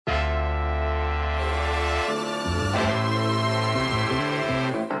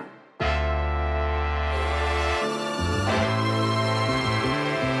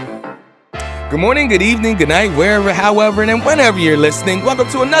Good morning, good evening, good night, wherever, however, and whenever you're listening. Welcome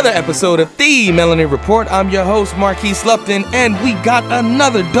to another episode of The Melanin Report. I'm your host, Marquise Lupton, and we got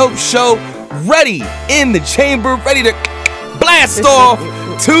another dope show ready in the chamber, ready to blast off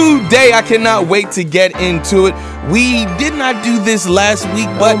today. I cannot wait to get into it. We did not do this last week,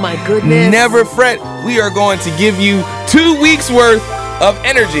 but oh my goodness, never fret. We are going to give you 2 weeks worth of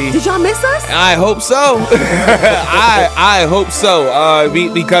energy. Did y'all miss us? I hope so. I hope so.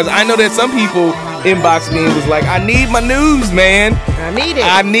 Because I know that some people inboxed me and was like, I need my news, man. I need it.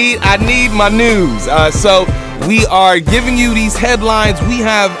 I need my news. So we are giving you these headlines. We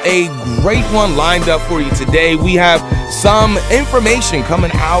have a great one lined up for you today. We have some information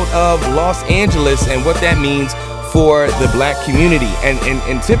coming out of Los Angeles and what that means for the black community.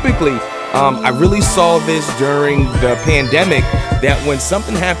 And typically, I really saw this during the pandemic, that when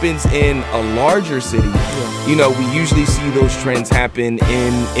something happens in a larger city, you know, we usually see those trends happen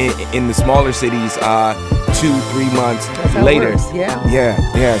in the smaller cities 2-3 months later.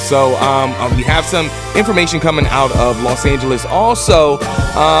 Yeah. So we have some information coming out of Los Angeles. Also,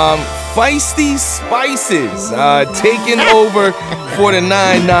 Feisty Spices taking over for the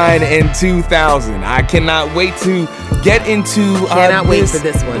 99 and 2000. I cannot wait to get into wait for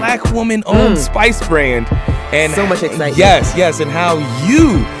this one. Black woman-owned spice brand. And so much excitement. Yes, and how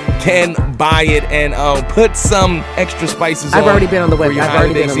you can buy it and put some extra spices on. I've already been on the website. I've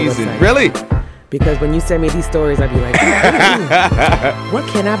already been on the website. Really? Because when you send me these stories, I'd be like, what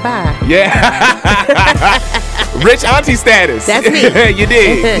can I buy? Yeah. Rich auntie status. That's me. You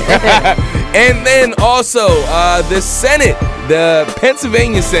did. And then also, the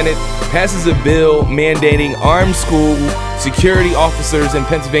Pennsylvania Senate passes a bill mandating armed school security officers in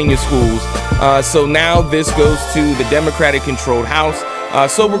Pennsylvania schools. So now this goes to the Democratic-controlled House.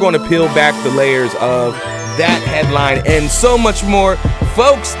 So we're going to peel back the layers of that headline and so much more.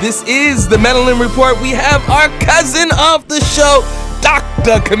 Folks, this is the Melanin Report. We have our cousin of the show,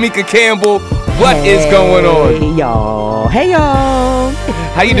 Dr. Kamika Campbell. What is going on? Hey, y'all.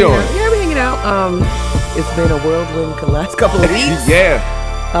 How you doing? Yeah, we're hanging out. It's been a whirlwind the last couple of weeks. Yeah.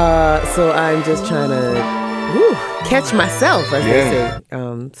 So I'm just trying to catch myself, as they say.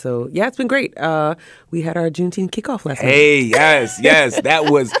 So yeah, it's been great. We had our Juneteenth kickoff last night. Hey, yes, that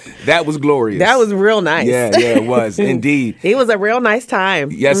was glorious. That was real nice. Yeah, it was indeed. It was a real nice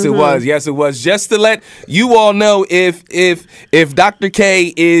time. Yes, it was. Just to let you all know, if Dr.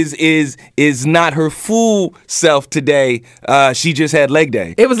 K is not her full self today, she just had leg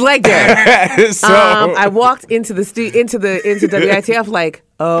day. It was leg day. So I walked into WITF like,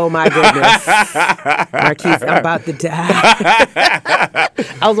 oh my goodness, Marquise, I'm about to die.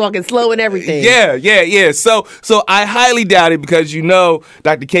 I was walking slow and everything. Yeah. So I highly doubt it, because you know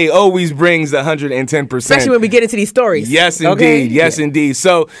Dr. K always brings the 110%. Especially when we get into these stories. Yes, indeed. Okay? Yes, indeed.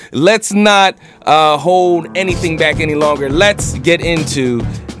 So let's not hold anything back any longer. Let's get into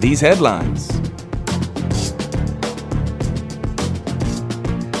these headlines.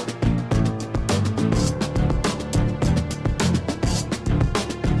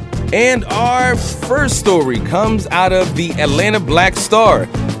 And our first story comes out of the Atlanta Black Star.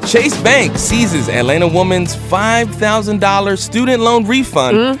 Chase Bank seizes Atlanta woman's $5,000 student loan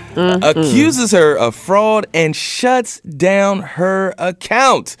refund, accuses her of fraud, and shuts down her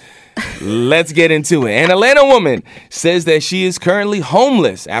account. Let's get into it. An Atlanta woman says that she is currently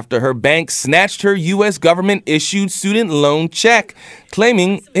homeless after her bank snatched her U.S. government-issued student loan check,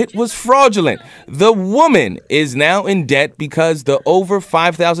 claiming it was fraudulent. The woman is now in debt because the over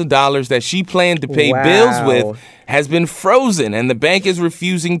 $5,000 that she planned to pay bills with has been frozen, and the bank is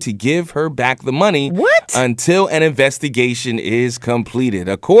refusing to give her back the money until an investigation is completed.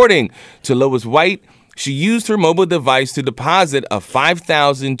 According to Lois White, she used her mobile device to deposit a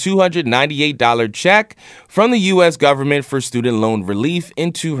 $5,298 check from the U.S. government for student loan relief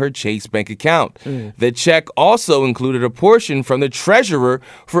into her Chase Bank account. The check also included a portion from the treasurer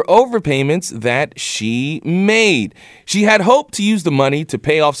for overpayments that she made. She had hoped to use the money to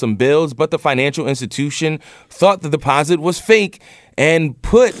pay off some bills, but the financial institution thought the deposit was fake and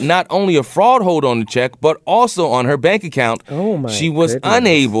put not only a fraud hold on the check, but also on her bank account. She was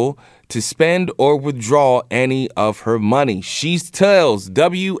unable to spend or withdraw any of her money. She tells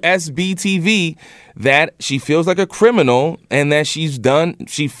WSB-TV that she feels like a criminal and that she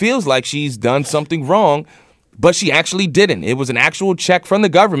feels like she's done something wrong, but she actually didn't. It was an actual check from the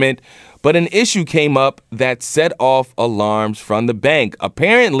government, but an issue came up that set off alarms from the bank.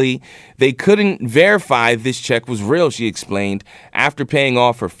 Apparently, they couldn't verify this check was real, she explained, after paying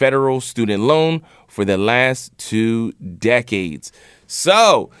off her federal student loan for the last 2 decades.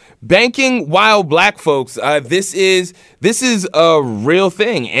 So, banking while black folks, this is a real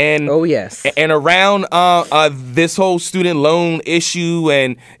thing, and Oh, yes. and around this whole student loan issue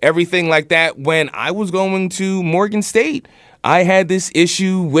and everything like that. When I was going to Morgan State, I had this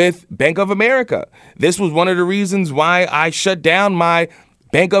issue with Bank of America. This was one of the reasons why I shut down my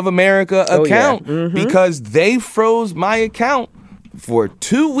Bank of America account because they froze my account for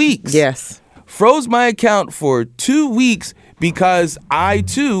 2 weeks. Yes. Froze my account for 2 weeks because I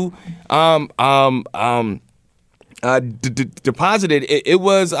too deposited. It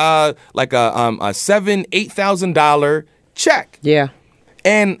was like a $7,000-$8,000 check. Yeah.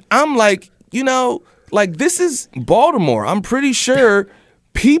 And I'm like, like this is Baltimore. I'm pretty sure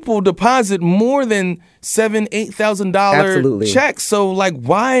people deposit more than $7,000-$8,000 checks. So like,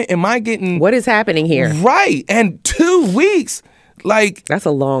 why am I getting What is happening here? right? And 2 weeks, like That's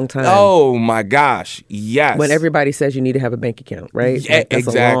a long time. oh my gosh, yes. When everybody says you need to have a bank account, right? Yeah, That's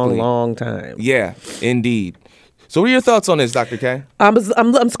exactly. a long time. Yeah, indeed. So what are your thoughts on this, Dr. K? I'm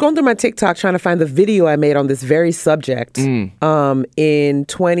scrolling through my TikTok trying to find the video I made on this very subject in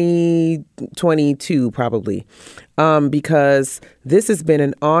 2022 probably, because this has been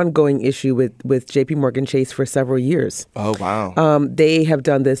an ongoing issue with J.P. Morgan Chase for several years. Oh, wow. They have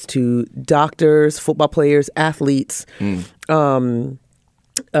done this to doctors, football players, athletes,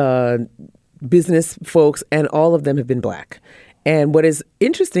 business folks, and all of them have been black. And what is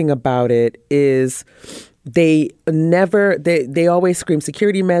interesting about it is they always scream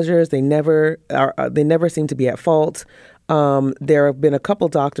security measures. They never seem to be at fault. There have been a couple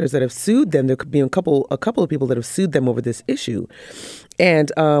doctors that have sued them. There could be a couple of people that have sued them over this issue.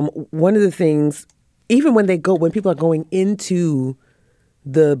 And one of the things, even when people are going into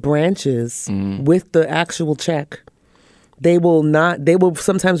the branches with the actual check, they will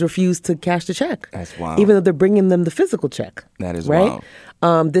sometimes refuse to cash the check. That's wild. Even though they're bringing them the physical check. That is right?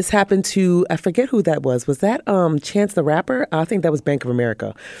 wild. This happened to, I forget who that was. Was that Chance the Rapper? I think that was Bank of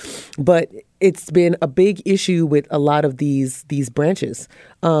America. But it's been a big issue with a lot of these branches,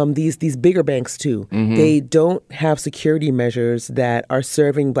 these bigger banks too. Mm-hmm. They don't have security measures that are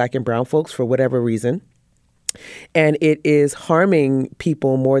serving black and brown folks for whatever reason. And it is harming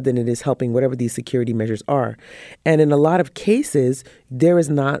people more than it is helping, whatever these security measures are. And in a lot of cases, there is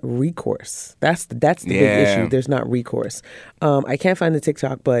not recourse. That's the big issue. There's not recourse. I can't find the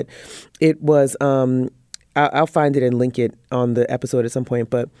TikTok, but it was, I'll find it and link it on the episode at some point.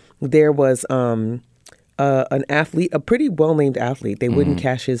 But there was an athlete, a pretty well-named athlete. They wouldn't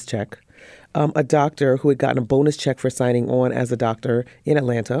cash his check. A doctor who had gotten a bonus check for signing on as a doctor in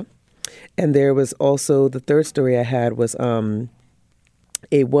Atlanta. And there was also, the third story I had was a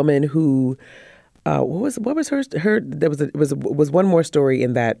woman who, what was her? There was one more story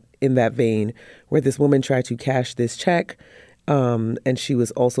in that vein where this woman tried to cash this check, and she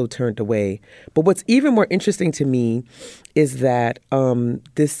was also turned away. But what's even more interesting to me is that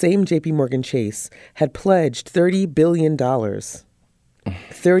this same J.P. Morgan Chase had pledged $30 billion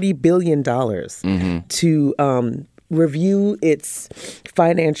to review its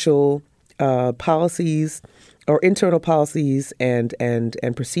financial policies or internal policies and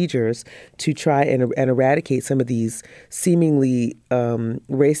procedures to try and eradicate some of these seemingly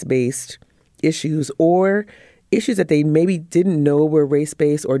race-based issues or issues that they maybe didn't know were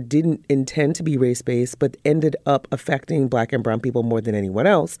race-based or didn't intend to be race-based, but ended up affecting black and brown people more than anyone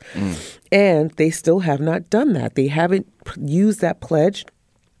else. And they still have not done that. They haven't used that pledge,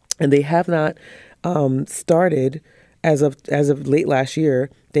 and they have not started, as of late last year,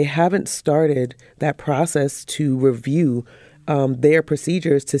 they haven't started that process to review their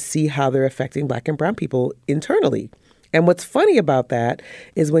procedures to see how they're affecting black and brown people internally. And what's funny about that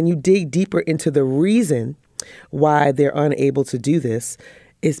is when you dig deeper into the reason why they're unable to do this,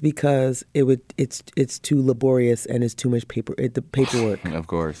 is because it's too laborious and it's too much paperwork. Of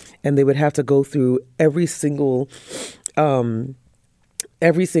course. And they would have to go through every single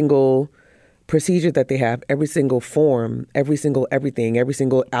procedure that they have, every single form, every single everything, every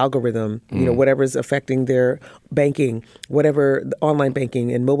single algorithm, whatever's affecting their banking, whatever the online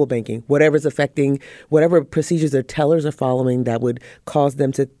banking and mobile banking, whatever's affecting, whatever procedures their tellers are following that would cause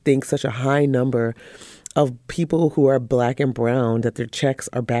them to think such a high number of people who are black and brown that their checks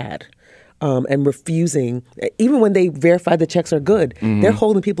are bad. And refusing, even when they verify the checks are good, they're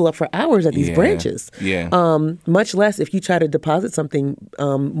holding people up for hours at these branches. Much less if you try to deposit something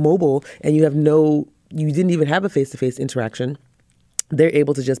mobile and you didn't even have a face-to-face interaction, they're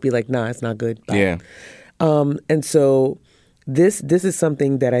able to just be like, nah, it's not good. Bye. Yeah. And so this is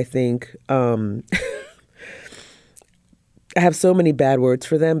something that I think I have so many bad words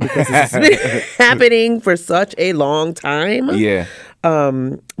for them because it's been happening for such a long time. Yeah.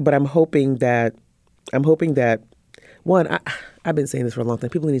 But I'm hoping that one, I've been saying this for a long time.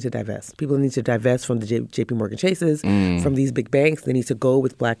 People need to divest. People need to divest from the J.P. Morgan Chases, from these big banks. They need to go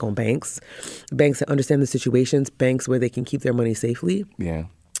with Black-owned banks that understand the situations, banks where they can keep their money safely. Yeah.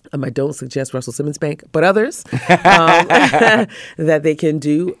 I don't suggest Russell Simmons Bank, but others that they can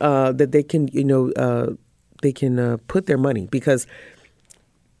do, that they can, they can put their money, because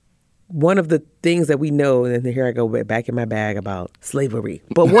one of the things that we know, and here I go back in my bag about slavery,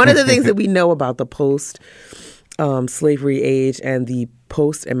 but one of the things that we know about the post-slavery age and the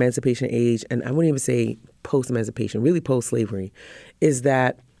post-emancipation age, and I wouldn't even say post-emancipation, really post-slavery, is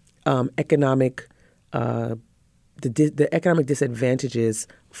that economic the economic disadvantages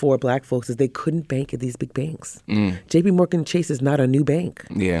for Black folks is they couldn't bank at these big banks. J.P. Morgan Chase is not a new bank.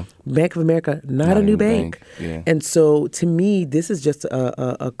 Yeah. Bank of America, not a new bank. Yeah. And so to me, this is just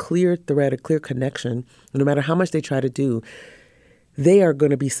a clear thread, a clear connection. No matter how much they try to do, they are going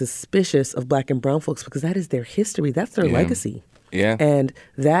to be suspicious of Black and brown folks because that is their history. That's their legacy. Yeah. And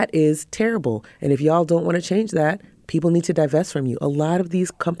that is terrible. And if y'all don't want to change that, people need to divest from you. A lot of these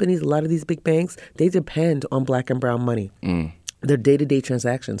companies, a lot of these big banks, they depend on Black and brown money, their day-to-day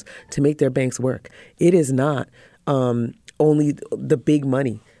transactions to make their banks work. It is not only the big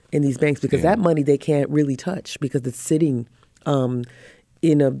money in these banks, because that money they can't really touch because it's sitting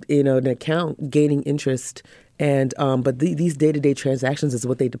in an account gaining interest. And but these day-to-day transactions is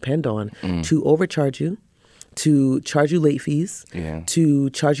what they depend on to overcharge you, to charge you late fees, to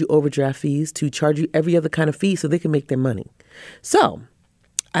charge you overdraft fees, to charge you every other kind of fee so they can make their money. So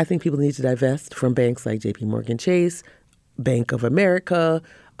I think people need to divest from banks like J.P. Morgan Chase, Bank of America.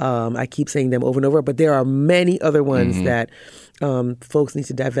 I keep saying them over and over, but there are many other ones that folks need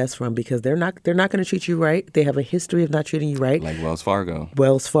to divest from because they're not going to treat you right. They have a history of not treating you right. Like Wells Fargo.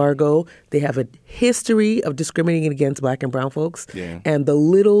 Wells Fargo. They have a history of discriminating against Black and brown folks. Yeah. And the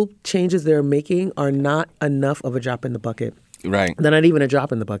little changes they're making are not enough of a drop in the bucket. Right. They're not even a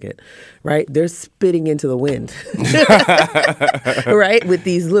drop in the bucket, right? They're spitting into the wind, right? With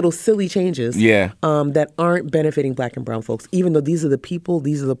these little silly changes that aren't benefiting Black and brown folks, even though these are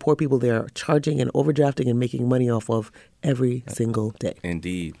the poor people they are charging and overdrafting and making money off of every single day.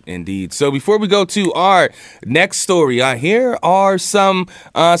 Indeed, indeed. So before we go to our next story, here are some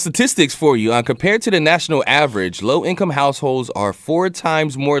statistics for you. Compared to the national average, low-income households are 4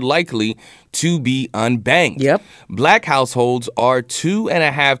 times more likely to be unbanked. Yep. Black households are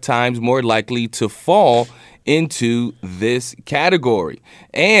 2.5 times more likely to fall into this category.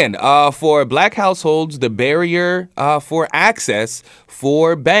 And for Black households, the barrier for access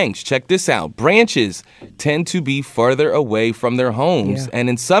for banks, check this out, branches tend to be further away from their homes. And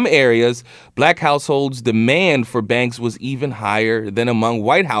in some areas, Black households' demand for banks was even higher than among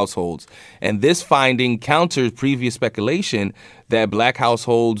white households. And this finding counters previous speculation that Black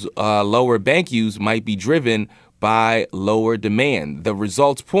households' lower bank use might be driven by lower demand. The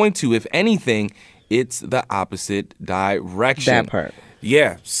results point to, if anything, it's the opposite direction. That part.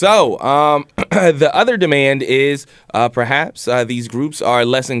 Yeah. So the other demand is perhaps these groups are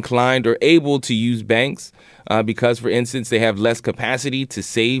less inclined or able to use banks because, for instance, they have less capacity to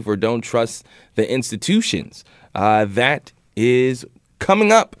save or don't trust the institutions. That is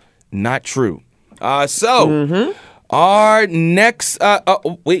coming up. Not true. Our next,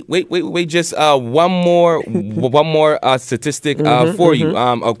 wait, just one more statistic for you.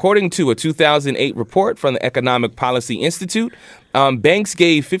 According to a 2008 report from the Economic Policy Institute, banks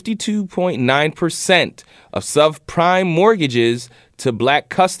gave 52.9% of subprime mortgages to Black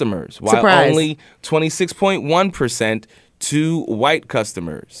customers, while only 26.1% to white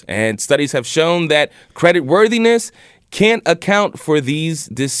customers. And studies have shown that creditworthiness can't account for these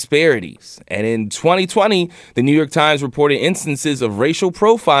disparities. And in 2020, the New York Times reported instances of racial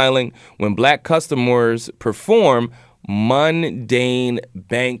profiling when Black customers perform mundane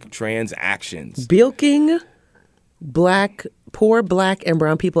bank transactions. Bilking poor Black and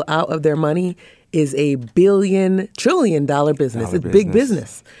brown people out of their money is a trillion-dollar business. It's big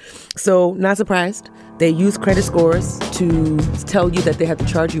business. So, not surprised. They use credit scores to tell you that they have to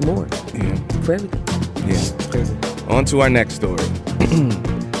charge you more for everything. Yeah. It's crazy. On to our next story.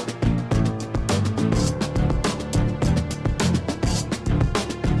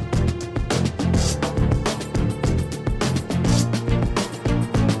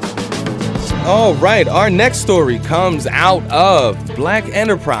 All right, our next story comes out of Black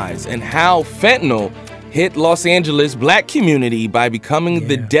Enterprise and how fentanyl hit Los Angeles black community by becoming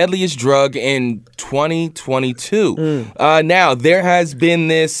the deadliest drug in 2022. Now, there has been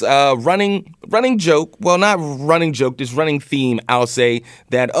this running joke, well, not running joke, this running theme, I'll say,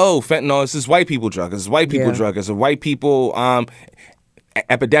 that, fentanyl is this white people drug, it's a white people drug, it's a white people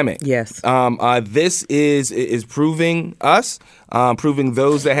epidemic. Yes. This is proving proving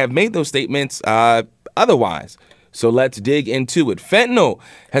those that have made those statements otherwise. So let's dig into it. Fentanyl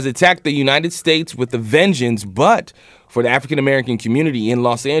has attacked the United States with a vengeance, but for the African-American community in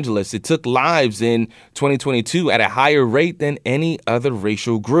Los Angeles, it took lives in 2022 at a higher rate than any other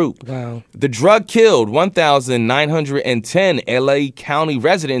racial group. Wow. The drug killed 1,910 LA County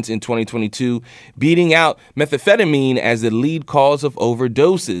residents in 2022, beating out methamphetamine as the lead cause of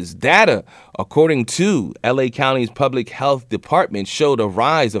overdoses. Data, according to LA County's Public Health Department, showed a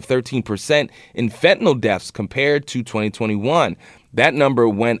rise of 13% in fentanyl deaths compared to 2021. That number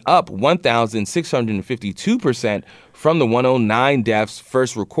went up 1,652% from the 109 deaths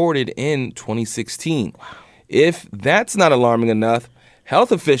first recorded in 2016. Wow. If that's not alarming enough,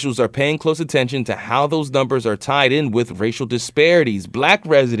 health officials are paying close attention to how those numbers are tied in with racial disparities. Black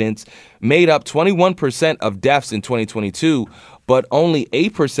residents made up 21% of deaths in 2022, but only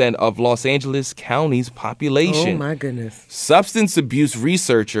 8% of Los Angeles County's population. Oh, my goodness. Substance abuse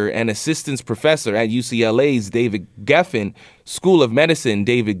researcher and assistant professor at UCLA's David Geffen School of Medicine,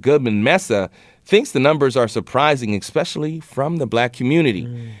 David Goodman Mesa, thinks the numbers are surprising, especially from the black community.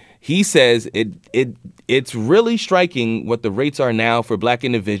 He says it's really striking what the rates are now for black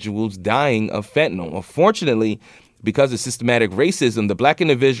individuals dying of fentanyl. Unfortunately, because of systematic racism, the black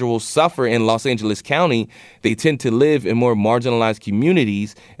individuals suffer in Los Angeles County. They tend to live in more marginalized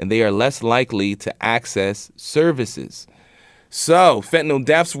communities, and they are less likely to access services. So, fentanyl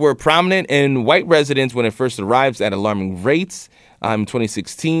deaths were prominent in white residents when it first arrived at alarming rates. In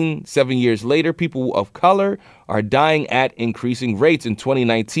 2016, 7 years later, people of color are dying at increasing rates. In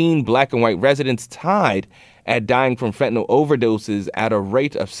 2019, black and white residents tied at dying from fentanyl overdoses at a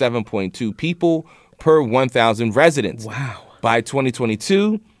rate of 7.2 people per 1,000 residents. Wow. By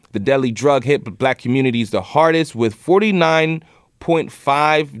 2022, the deadly drug hit black communities the hardest, with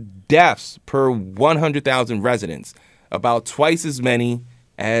 49.5 deaths per 100,000 residents, about twice as many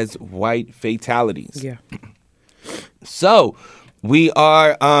as white fatalities. Yeah. So we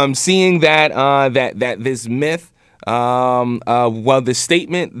are seeing that this myth, the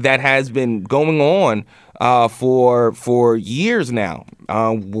statement that has been going on for years now,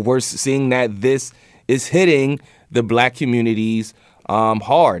 we're seeing that this is hitting the black communities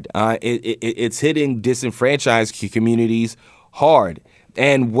hard. It's hitting disenfranchised communities hard.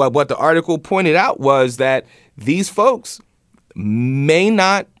 And what the article pointed out was that these folks may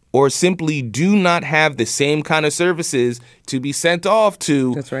not or simply do not have the same kind of services to be sent off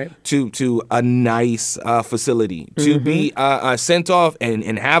to. That's right. to a nice facility, to be sent off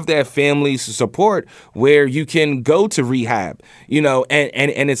and have that family support where you can go to rehab,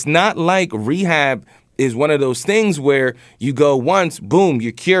 and it's not like rehab is one of those things where you go once, boom,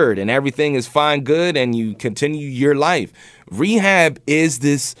 you're cured and everything is fine, good, and you continue your life. Rehab is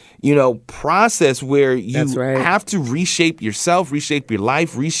this, process where you have to reshape yourself, reshape your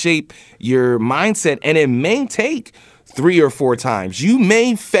life, reshape your mindset, and it may take 3 or 4 times. You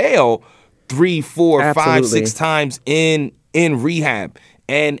may fail 3, 4, 5, 6 times in rehab.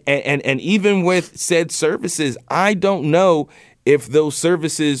 And even with said services, I don't know if those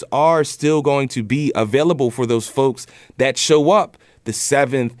services are still going to be available for those folks that show up the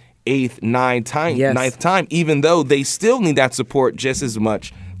 7th, 8th, 9th time, even though they still need that support just as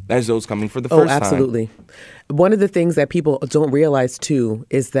much as those coming for the first time. Oh, absolutely. One of the things that people don't realize, too,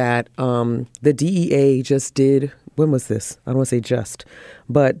 is that the DEA just did, when was this? I don't want to say just,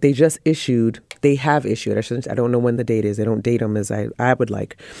 but they have issued, I don't know when the date is, they don't date them as I would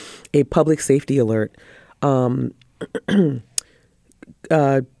like, a public safety alert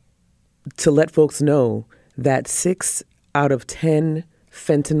to let folks know that 6 out of 10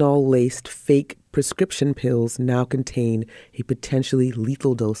 fentanyl-laced fake prescription pills now contain a potentially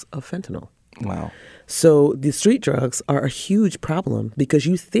lethal dose of fentanyl. Wow. So the street drugs are a huge problem because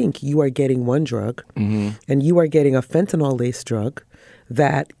you think you are getting one drug and you are getting a fentanyl-laced drug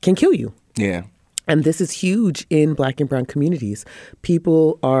that can kill you. Yeah. And this is huge in black and brown communities.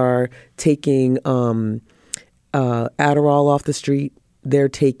 People are taking Adderall off the street. They're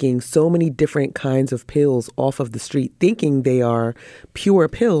taking so many different kinds of pills off of the street, thinking they are pure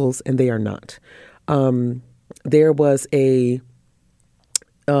pills, and they are not. There was a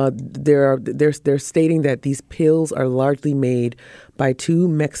they're stating that these pills are largely made by two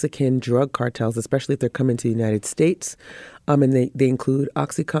Mexican drug cartels, especially if they're coming to the United States. And they include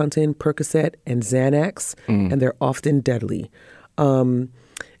OxyContin, Percocet, and Xanax, and they're often deadly. And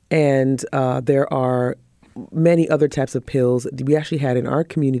there are many other types of pills. We actually had in our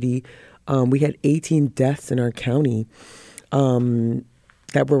community, we had 18 deaths in our county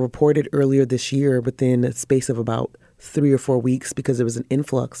that were reported earlier this year within a space of about 3 or 4 weeks because there was an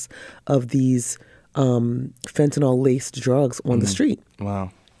influx of these fentanyl-laced drugs on the street.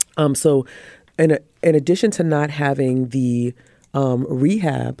 Wow. So in addition to not having the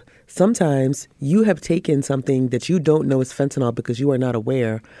rehab, sometimes you have taken something that you don't know is fentanyl because you are not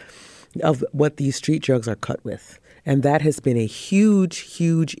aware of what these street drugs are cut with. And that has been a huge,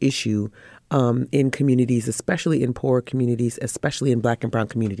 huge issue in communities, especially in poor communities, especially in Black and brown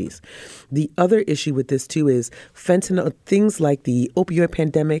communities. The other issue with this, too, is fentanyl, things like the opioid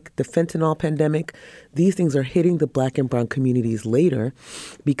pandemic, the fentanyl pandemic, these things are hitting the Black and brown communities later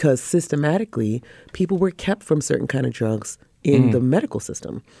because systematically people were kept from certain kind of drugs in the medical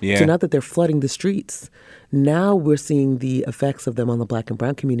system. Yeah. So now that they're flooding the streets, now we're seeing the effects of them on the Black and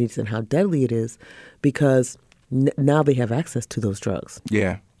brown communities and how deadly it is because now they have access to those drugs.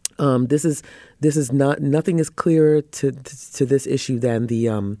 Yeah. This is not, nothing is clearer to this issue than the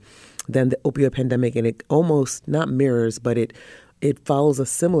opioid pandemic, and it almost not mirrors, but it follows a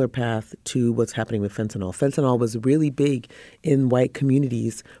similar path to what's happening with fentanyl. Fentanyl was really big in white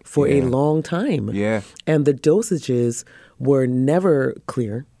communities for a long time. Yeah. And the dosages were never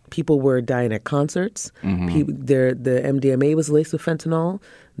clear. People were dying at concerts. The MDMA was laced with fentanyl.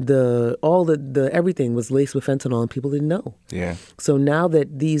 The everything was laced with fentanyl, and people didn't know. Yeah. So now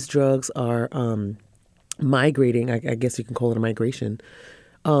that these drugs are migrating, I guess you can call it a migration,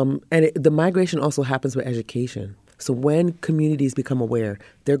 the migration also happens with education. So when communities become aware,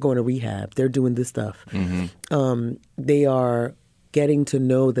 they're going to rehab, they're doing this stuff. They are getting to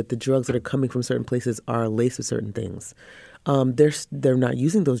know that the drugs that are coming from certain places are laced with certain things. They're not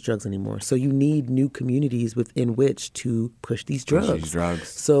using those drugs anymore. So you need new communities within which to push these drugs.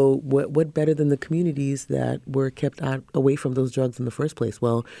 So what better than the communities that were kept away from those drugs in the first place?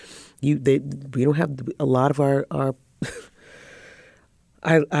 Well, we don't have a lot of our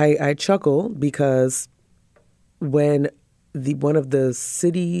I chuckle because when one of the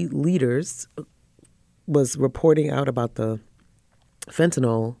city leaders was reporting out about the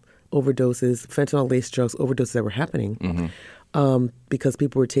fentanyl overdoses, fentanyl-laced drugs overdoses that were happening because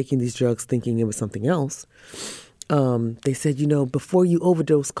people were taking these drugs thinking it was something else. They said, before you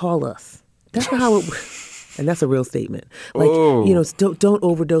overdose, call us. That's not how it and that's a real statement. Like, don't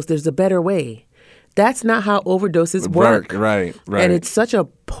overdose. There's a better way. That's not how overdoses work. Right. And it's such a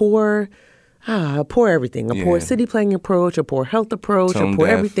poor everything, poor city planning approach, a poor health approach, a poor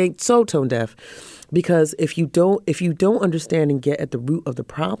everything, so tone deaf. Because if you don't understand and get at the root of the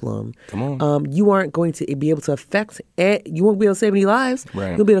problem, you aren't going to be able to affect. You won't be able to save any lives.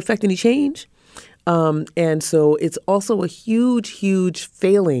 Right. You won't be able to affect any change. And so it's also a huge, huge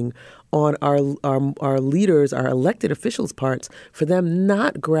failing on our leaders, our elected officials' parts, for them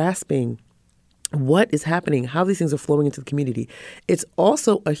not grasping what is happening, how these things are flowing into the community. It's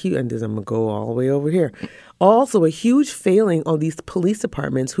also a huge, and I'm going to go all the way over here, also a huge failing on these police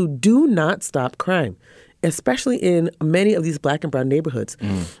departments who do not stop crime, especially in many of these Black and brown neighborhoods.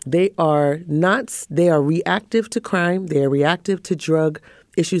 They are reactive to crime. They are reactive to drug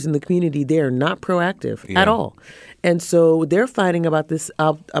issues in the community. They are not proactive at all. And so they're fighting about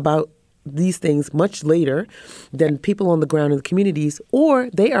these things much later than people on the ground in the communities, or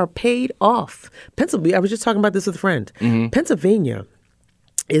they are paid off. Pennsylvania, I was just talking about this with a friend. Pennsylvania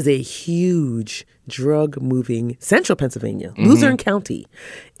is a huge drug-moving, central Pennsylvania, Luzerne County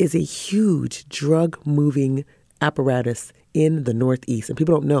is a huge drug-moving apparatus in the Northeast. And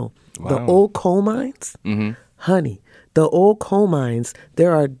people don't know. Wow. The old coal mines, honey, the old coal mines,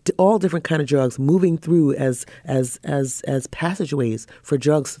 there are all different kind of drugs moving through as passageways for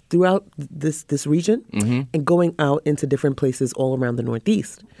drugs throughout this region and going out into different places all around the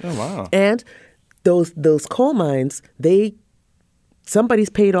Northeast. Oh, wow. And those coal mines, somebody's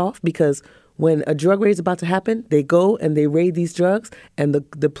paid off because when a drug raid is about to happen, they go and they raid these drugs, and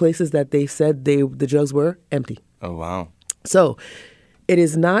the places that they said the drugs were empty. Oh, wow. So it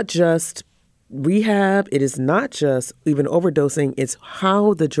is not just rehab, it is not just even overdosing, it's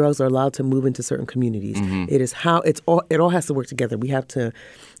how the drugs are allowed to move into certain communities. It is how it all has to work together. We have to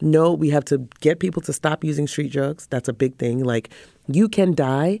get people to stop using street drugs. That's a big thing. Like, you can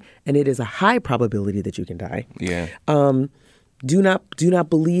die, and it is a high probability that you can die. Yeah. Do not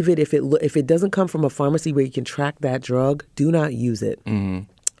believe it if it doesn't come from a pharmacy where you can track that drug. Do not use it. And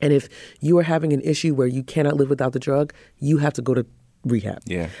if you are having an issue where you cannot live without the drug, you have to go to rehab.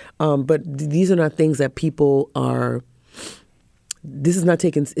 Yeah. But these are not things that people are. This is not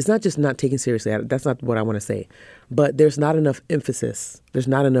taken. It's not just not taken seriously. That's not what I want to say. But there's not enough emphasis. There's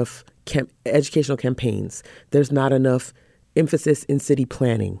not enough educational campaigns. There's not enough emphasis in city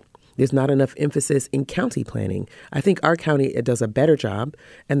planning. There's not enough emphasis in county planning. I think our county does a better job,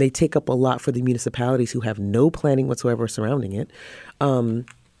 and they take up a lot for the municipalities who have no planning whatsoever surrounding it.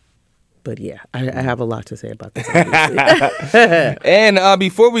 But yeah, I have a lot to say about this. And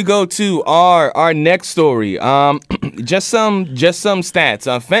before we go to our next story, just some stats.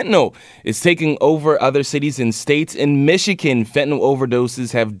 Fentanyl is taking over other cities and states. In Michigan, fentanyl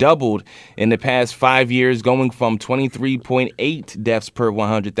overdoses have doubled in the past 5 years, going from 23.8 deaths per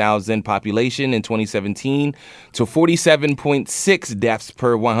 100,000 population in 2017 to 47.6 deaths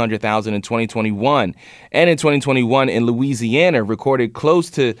per 100,000 in 2021. And in 2021, in Louisiana, recorded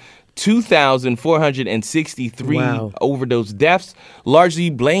close to 2,463 overdose deaths, largely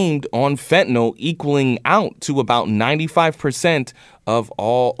blamed on fentanyl, equaling out to about 95% of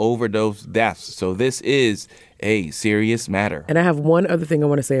all overdose deaths. So this is a serious matter. And I have one other thing I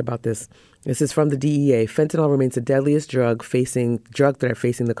want to say about this. This is from the DEA. Fentanyl remains the deadliest drug threat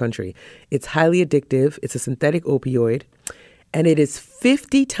facing the country. It's highly addictive. It's a synthetic opioid, and it is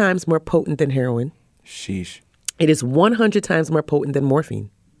 50 times more potent than heroin. Sheesh. It is 100 times more potent than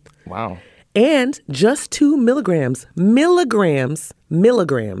morphine. Wow. And just 2 milligrams of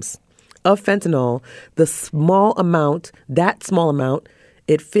fentanyl, that small amount,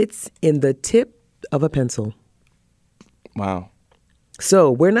 it fits in the tip of a pencil. Wow. So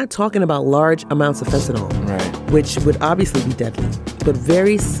we're not talking about large amounts of fentanyl, right, which would obviously be deadly, but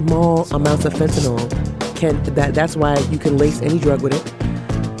very small amounts of fentanyl that's why you can lace any drug with it.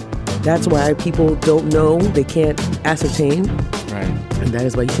 That's why people don't know, they can't ascertain. Right. And that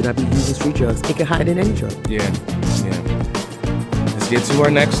is why you should not be using street drugs. It can hide in any drug. Yeah. Let's get to our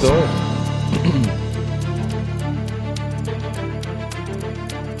next story.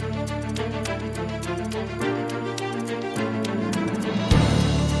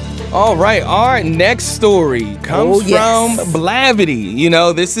 All right, our next story comes from Blavity. You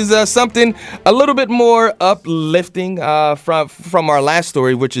know, this is something a little bit more uplifting from our last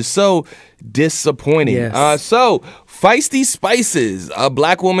story, which is so disappointing. Yes. So, Feisty Spices, a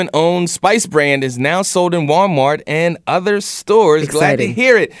black woman-owned spice brand, is now sold in Walmart and other stores. Exciting. Glad to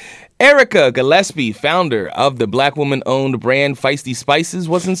hear it. Erica Gillespie, founder of the black woman-owned brand Feisty Spices,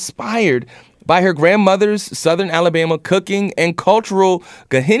 was inspired by her grandmother's Southern Alabama cooking and cultural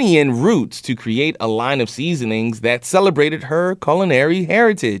Ghanaian roots to create a line of seasonings that celebrated her culinary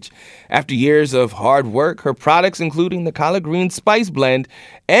heritage. After years of hard work, her products, including the collard green spice blend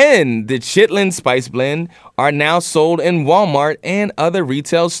and the chitlin spice blend, are now sold in Walmart and other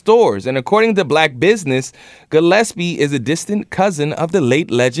retail stores. And according to Black Business, Gillespie is a distant cousin of the late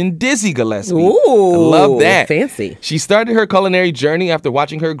legend Dizzy Gillespie. Ooh, I love that. Fancy. She started her culinary journey after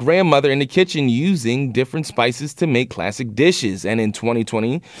watching her grandmother in the kitchen using different spices to make classic dishes. And in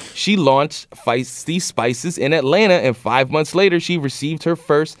 2020, she launched Feisty Spices in Atlanta, and 5 months later, she received her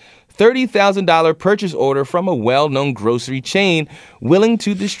first $30,000 purchase order from a well-known grocery chain willing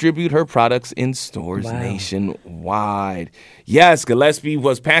to distribute her products in stores nationwide. Yes, Gillespie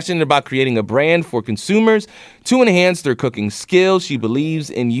was passionate about creating a brand for consumers to enhance their cooking skills. She believes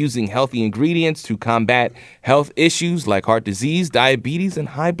in using healthy ingredients to combat health issues like heart disease, diabetes, and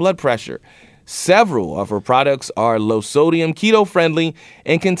high blood pressure. Several of her products are low sodium, keto friendly,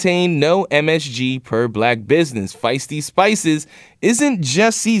 and contain no MSG per Black Business. Feisty Spices isn't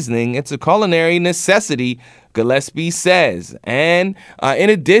just seasoning, it's a culinary necessity, Gillespie says. And in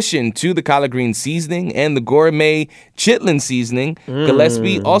addition to the collard green seasoning and the gourmet chitlin seasoning,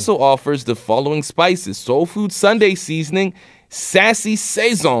 Gillespie also offers the following spices: soul food Sunday seasoning, sassy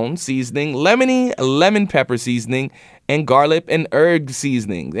Saison seasoning, lemony lemon pepper seasoning, and garlic and herb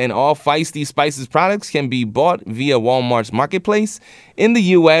seasoning. And all Feisty Spices products can be bought via Walmart's marketplace in the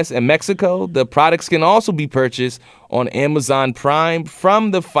U.S. and Mexico. The products can also be purchased on Amazon Prime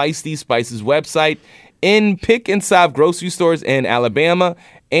from the Feisty Spices website, in Pick and Stop grocery stores in Alabama,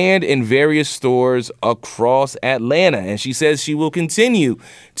 and in various stores across Atlanta. And she says she will continue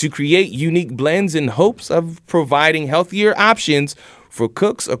to create unique blends in hopes of providing healthier options for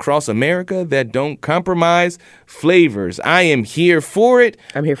cooks across America that don't compromise flavors. I am here for it.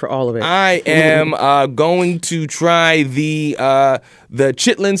 I'm here for all of it. I am going to try the the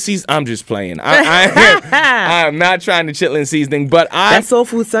chitlin season. I'm just playing. I'm not trying to chitlin seasoning, but that Soul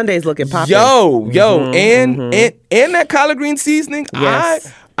Food Sunday is looking popping. And that collard green seasoning.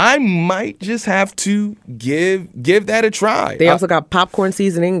 Yes. I might just have to give that a try. They also got popcorn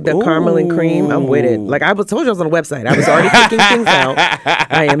seasoning, the caramel and cream. I'm with it. Like told you I was on the website. I was already picking things out.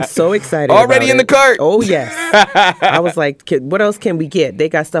 I am so excited. Already in the cart. Oh, yes. I was like, what else can we get? They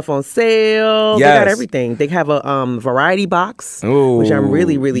got stuff on sale. Yes. They got everything. They have a variety box, which I'm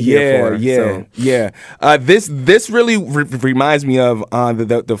really, really here for. This really reminds me of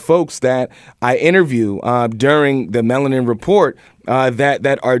the folks that I interview during the Melanin Report.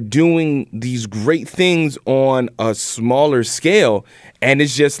 That are doing these great things on a smaller scale, and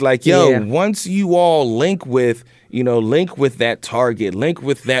it's just like, once you all link with that Target, link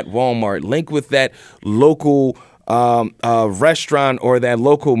with that Walmart, link with that local restaurant or that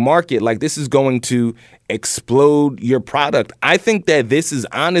local market, like this is going to explode your product. I think that this is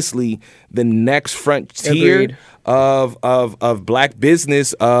honestly the next frontier. Agreed. Of black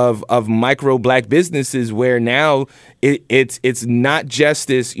business, of micro black businesses, where now it's not just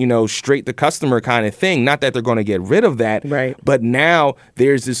this straight to customer kind of thing. Not that they're going to get rid of that, right? But now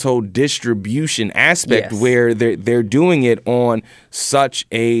there's this whole distribution aspect where they're doing it on such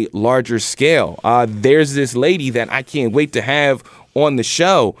a larger scale. There's this lady that I can't wait to have on the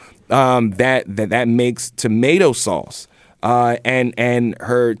show that makes tomato sauce, and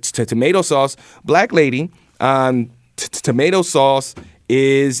her tomato sauce, black lady. Tomato sauce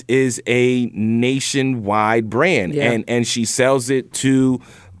is a nationwide brand, and she sells it to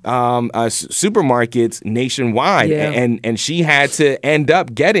supermarkets nationwide, and she had to end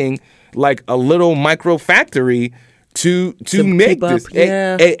up getting like a little micro factory to make this.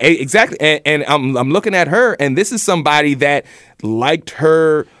 Exactly, and I'm looking at her, and this is somebody that liked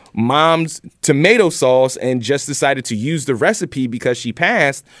her mom's tomato sauce and just decided to use the recipe because she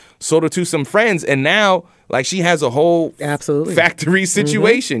passed, sold it to some friends, and now like she has a whole factory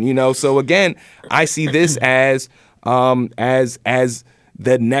situation, So again, I see this as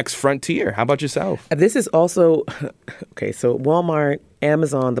the next frontier. How about yourself? This is also okay. So Walmart,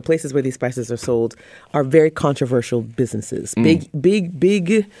 Amazon, the places where these spices are sold are very controversial businesses. Big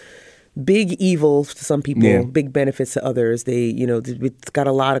evils to some people, big benefits to others. It's got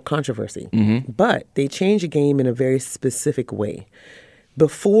a lot of controversy. But they change the game in a very specific way.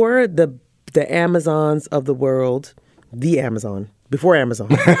 Before the Amazons of the world, before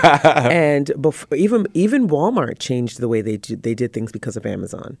Amazon, and before, even Walmart changed the way they did things because of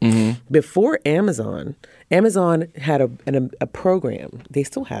Amazon. Before Amazon had a program. They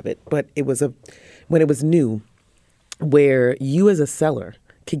still have it, but it was when it was new, where you as a seller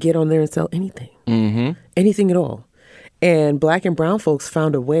could get on there and sell anything, anything at all. And black and brown folks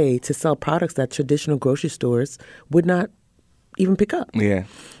found a way to sell products that traditional grocery stores would not even pick up. Yeah.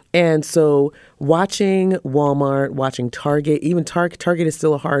 And so watching Walmart, watching Target, even Target is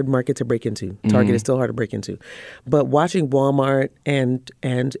still a hard market to break into. Target is still hard to break into. But watching Walmart and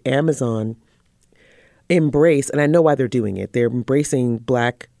Amazon embrace, and I know why they're doing it, they're embracing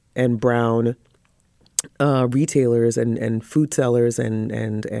black and brown retailers and food sellers and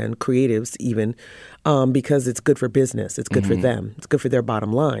creatives even, because it's good for business. It's good for them. It's good for their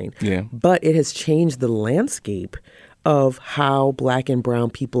bottom line. Yeah. But it has changed the landscape of how black and brown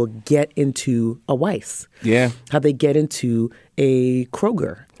people get into a Weis. Yeah. How they get into a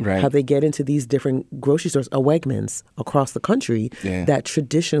Kroger. Right. How they get into these different grocery stores, a Wegmans across the country that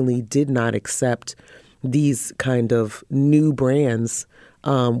traditionally did not accept these kind of new brands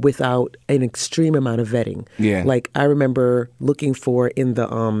without an extreme amount of vetting. Yeah. Like I remember looking for in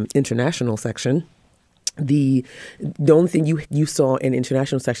the international section, the only thing you saw in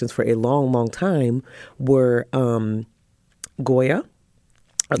international sections for a long, long time were Goya,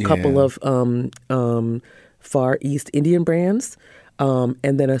 a couple of Far East Indian brands,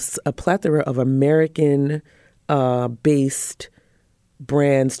 and then a plethora of American based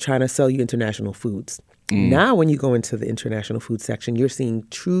brands trying to sell you international foods. Now, when you go into the international food section, you're seeing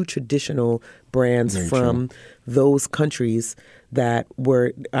true traditional brands from those countries that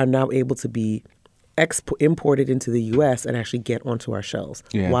are now able to be imported into the U.S. and actually get onto our shelves.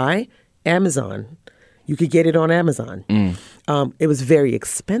 Yeah. Why? Amazon. You could get it on Amazon. It was very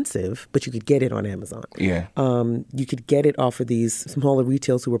expensive, but you could get it on Amazon. Yeah. You could get it off of these smaller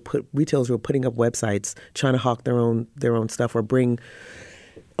retailers who were putting up websites trying to hawk their own stuff or bring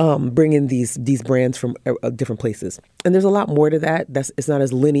in these brands from different places. And there's a lot more to that. It's not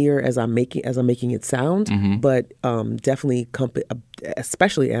as linear as I'm making it sound, but definitely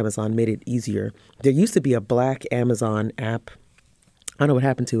especially Amazon made it easier. There used to be a black Amazon app I don't know what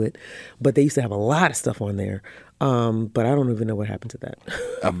happened to it, but they used to have a lot of stuff on there. But I don't even know what happened to that.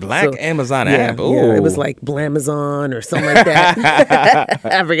 A black Amazon yeah, app. Ooh. Yeah, it was like Blamazon or something like that.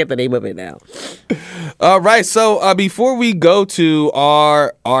 I forget the name of it now. All right. So before we go to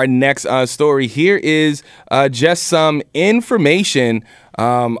our next story, here is just some information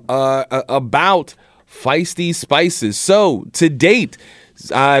about Feisty Spices. So to date,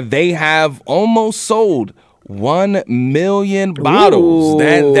 they have almost sold 1 million bottles.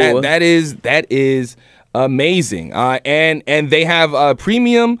 That is amazing. And they have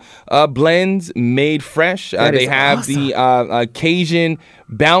premium blends made fresh. They have awesome. The Cajun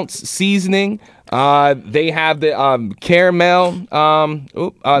Bounce seasoning. They have the caramel.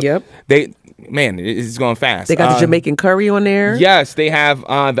 Yep. It's going fast. They got the Jamaican curry on there. Yes, they have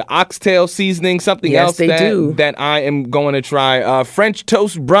the oxtail seasoning, something else that I am going to try. French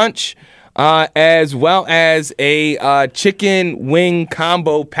toast brunch, as well as a chicken wing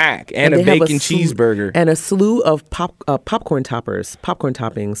combo pack and a bacon cheeseburger. And a slew of popcorn toppings,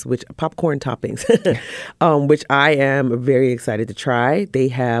 which I am very excited to try. They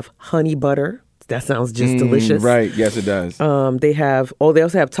have honey butter. That sounds just delicious. Right. Yes, it does. They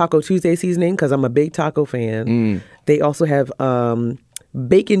also have Taco Tuesday seasoning because I'm a big taco fan. They also have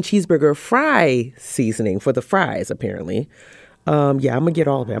bacon cheeseburger fry seasoning for the fries, apparently. I'm going to get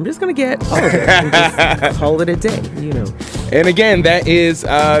all of it. I'm just going to get all of it and just call it a day, And again, that is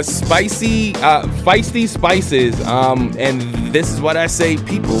Feisty Spices. And this is what I say,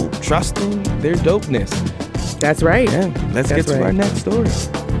 people trusting their dopeness. That's right. Yeah. Let's get to our next story.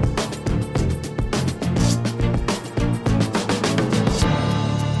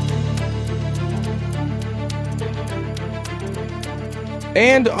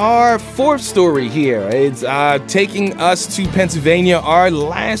 And our fourth story here is taking us to Pennsylvania. Our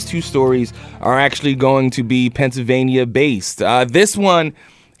last two stories are actually going to be Pennsylvania based. This one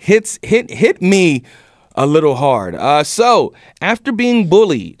hit me a little hard. So after being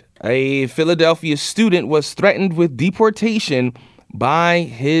bullied, a Philadelphia student was threatened with deportation by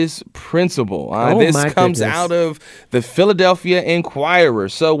his principal. This comes out of the Philadelphia Inquirer.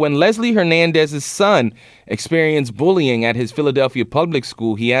 So when Leslie Hernandez's son experienced bullying at his Philadelphia public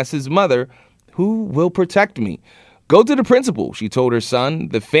school, he asked his mother, "Who will protect me?" "Go to the principal," she told her son.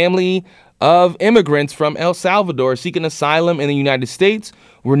 The family of immigrants from El Salvador seeking asylum in the United States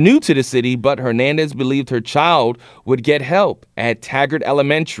were new to the city, but Hernandez believed her child would get help at Taggart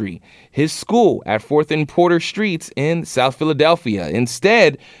Elementary, his school at 4th and Porter Streets in South Philadelphia.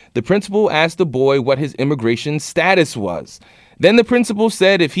 Instead, the principal asked the boy what his immigration status was. Then the principal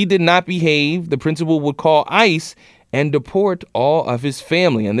said if he did not behave, the principal would call ICE and deport all of his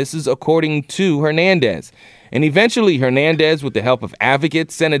family. And this is according to Hernandez. And eventually, Hernandez, with the help of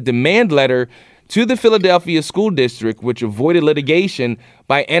advocates, sent a demand letter to the Philadelphia School District, which avoided litigation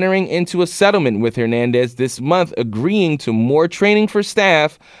by entering into a settlement with Hernandez this month, agreeing to more training for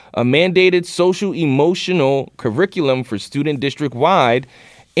staff, a mandated social-emotional curriculum for student district-wide,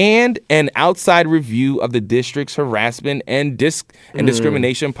 and an outside review of the district's harassment and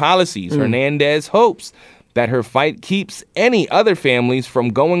discrimination policies. Hernandez hopes that her fight keeps any other families from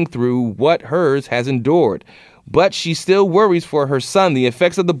going through what hers has endured. But she still worries for her son. The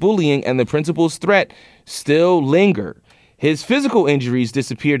effects of the bullying and the principal's threat still linger. His physical injuries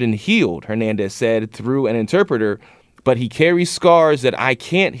disappeared and healed, Hernandez said through an interpreter, but he carries scars that I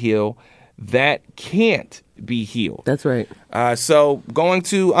can't heal, that can't be healed. That's right. So going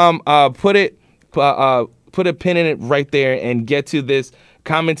to put a pin in it right there and get to this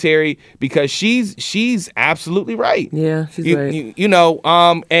commentary, because she's absolutely right. Yeah, she's right.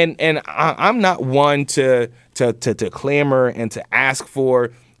 And I'm not one to clamor and to ask for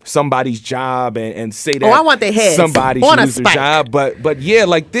somebody's job and say that I want their heads somebody should lose their job. But yeah,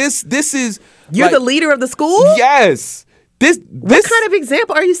 like this is you're the leader of the school? Yes. What kind of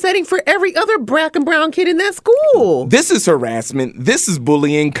example are you setting for every other black and brown kid in that school? This is harassment. This is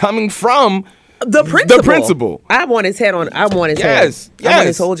bullying coming from the principal. I want his head on. I want his head. Yes. I want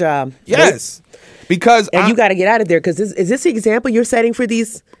his whole job. Yes. Because you got to get out of there, because is this the example you're setting for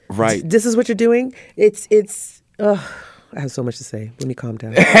these? Right. This is what you're doing? I have so much to say. Let me calm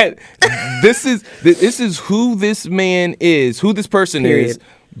down. This is who this man is, who this person is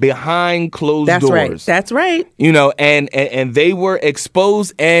behind closed doors. That's right. And they were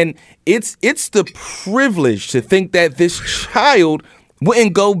exposed, and it's the privilege to think that this child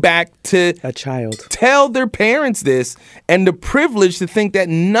wouldn't go back to tell their parents this, and the privilege to think that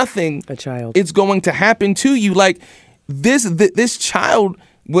nothing is going to happen to you. Like this child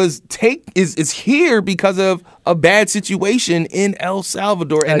is here because of a bad situation in El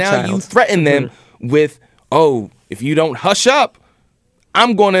Salvador, and now you threaten them with, if you don't hush up,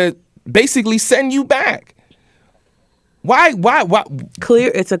 I'm going to basically send you back. Why?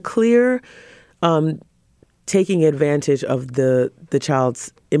 Clear. It's a clear taking advantage of the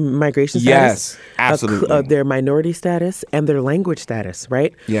child's immigration status. Yes, absolutely. Their minority status and their language status,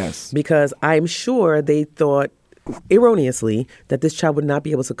 right? Yes. Because I'm sure they thought erroneously that this child would not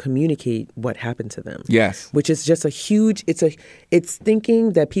be able to communicate what happened to them. Yes. Which is just it's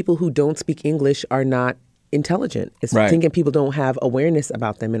thinking that people who don't speak English are not intelligent. It's Right. thinking people don't have awareness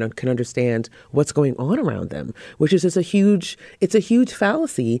about them and can understand what's going on around them, which is just a huge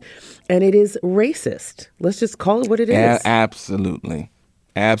fallacy, and it is racist. Let's just call it what it is. Absolutely.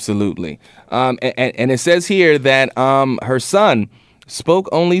 And it says here that her son spoke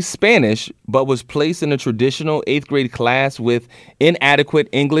only Spanish, but was placed in a traditional 8th grade class with inadequate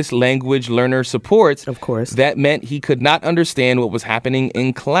English language learner supports. Of course. That meant he could not understand what was happening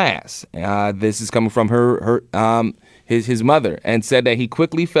in class. This is coming from his mother, and said that he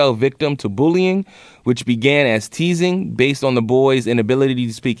quickly fell victim to bullying, which began as teasing based on the boy's inability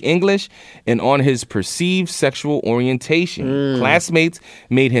to speak English and on his perceived sexual orientation. Classmates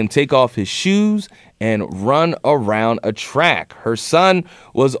made him take off his shoes and run around a track. Her son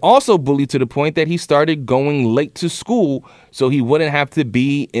was also bullied to the point that he started going late to school so he wouldn't have to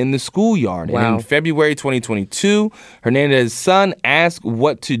be in the schoolyard. Wow. And in February 2022, Hernandez's son asked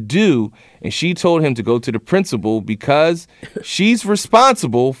what to do, and she told him to go to the principal because she's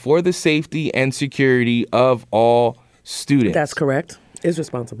responsible for the safety and security of all students. That's correct. Is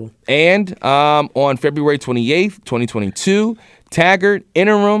responsible. And on February 28th, 2022, Taggart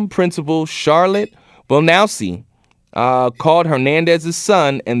interim principal Charlotte Bonalsi called Hernandez's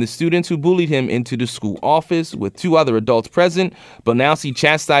son and the students who bullied him into the school office with 2 other adults present. Bonalsi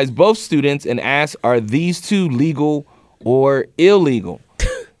chastised both students and asked, "Are these 2 legal or illegal?"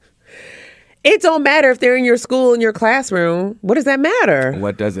 It don't matter if they're in your school, in your classroom. What does that matter?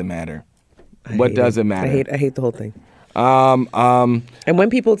 What does it matter? I What hate does it. it matter? I hate the whole thing. And when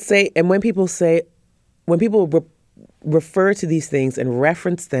people refer to these things and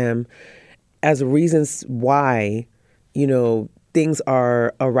reference them as reasons why, things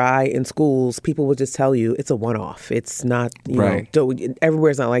are awry in schools, people will just tell you it's a one-off. It's not, Right.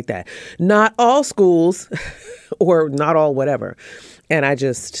 Everywhere's not like that. Not all schools or not all whatever. And I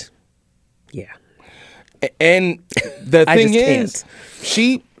just, yeah. And the I thing just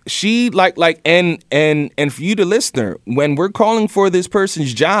is, she like and for you, the listener, when we're calling for this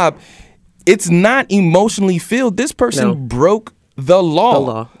person's job, it's not emotionally filled. This person No. broke the law. The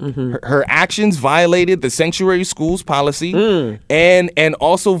law. Mm-hmm. Her actions violated the sanctuary schools policy and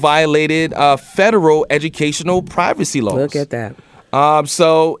also violated federal educational privacy laws. Look at that. And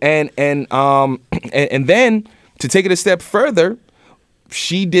then to take it a step further,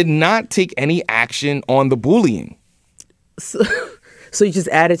 she did not take any action on the bullying. So you just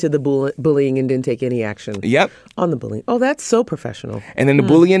added to the bullying and didn't take any action. Yep. On the bullying. Oh, that's so professional. And then the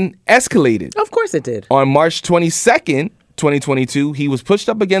bullying escalated. Of course it did. On March 22nd, 2022, he was pushed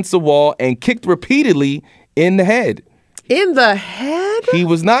up against the wall and kicked repeatedly in the head. In the head? He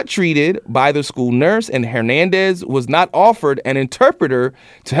was not treated by the school nurse, and Hernandez was not offered an interpreter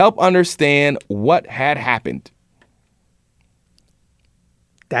to help understand what had happened.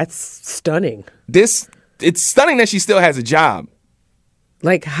 That's stunning. It's stunning that she still has a job.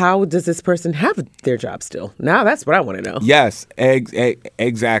 Like, how does this person have their job still? Now that's what I want to know. Yes,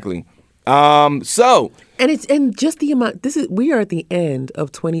 exactly. And just the amount. We are at the end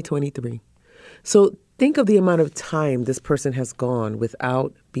of 2023. So think of the amount of time this person has gone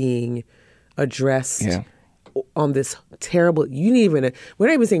without being addressed on this terrible. We're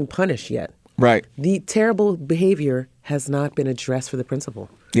not even saying punished yet. Right. The terrible behavior has not been addressed for the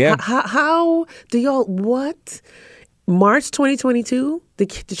principal. Yeah. How do y'all what? March 2022, the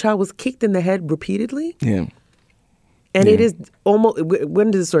child was kicked in the head repeatedly. Yeah. And it is almost,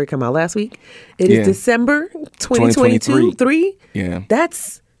 when did the story come out? Last week? It is December 2022. 3? Yeah.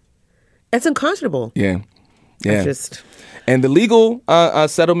 That's unconscionable. Yeah. Yeah. Just... And the legal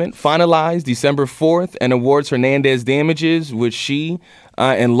settlement finalized December 4th and awards Hernandez damages, which she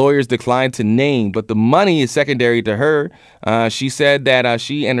and lawyers declined to name. But the money is secondary to her. She said that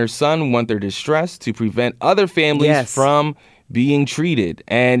she and her son want their distress to prevent other families from being treated.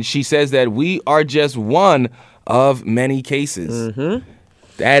 And she says that we are just one of many cases. Mm-hmm.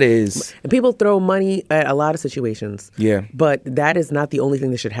 That is... And people throw money at a lot of situations. Yeah. But that is not the only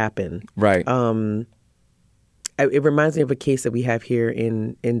thing that should happen. Right. It reminds me of a case that we have here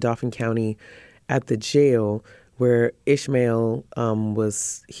in Dauphin County at the jail where Ishmael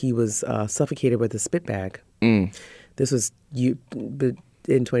was suffocated with a spit bag. This was in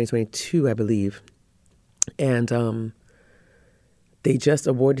 2022, I believe. And They just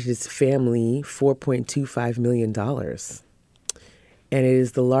awarded his family $4.25 million. And it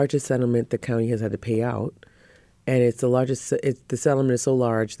is the largest settlement the county has had to pay out. And it's the largest, the settlement is so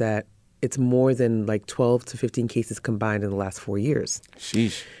large that it's more than like 12 to 15 cases combined in the last 4 years.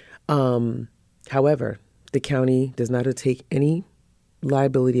 Sheesh. However, the county does not have to take any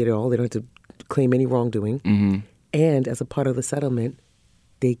liability at all. They don't have to claim any wrongdoing. Mm-hmm. And as a part of the settlement,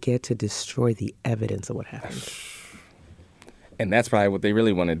 they get to destroy the evidence of what happened. And that's probably what they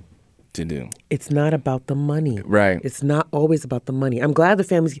really wanted to do. It's not about the money. Right. It's not always about the money. I'm glad the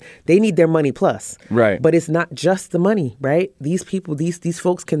families, they need their money plus. Right. But it's not just the money, right? These people, these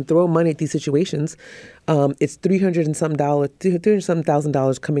folks can throw money at these situations. It's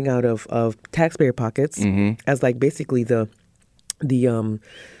 $300,000 coming out of taxpayer pockets as like basically the what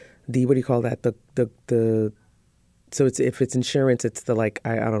do you call that? The so it's, if it's insurance, it's the like,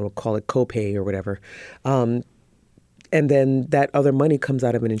 I don't know, call it copay or whatever. And then that other money comes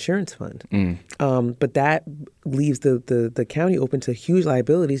out of an insurance fund. But that leaves the county open to huge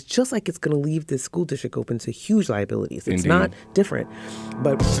liabilities, just like it's going to leave the school district open to huge liabilities. It's Indeed. not different.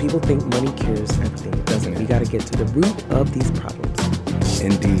 But people think money cures everything. It doesn't. We got to get to the root of these problems.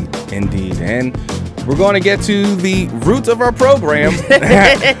 Indeed. And we're going to get to the roots of our program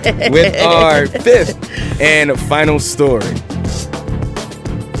with our fifth and final story.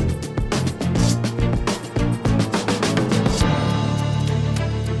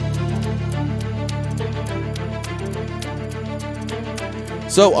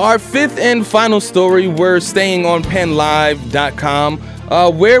 So our fifth and final story, we're staying on PennLive.com,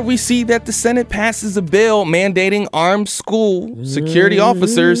 where we see that the Senate passes a bill mandating armed school security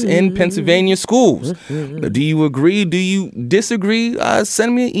officers in Pennsylvania schools. Do you agree? Do you disagree?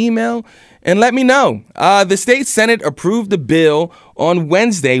 Send me an email and let me know. The state Senate approved the bill on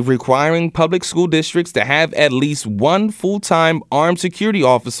Wednesday requiring public school districts to have at least one full-time armed security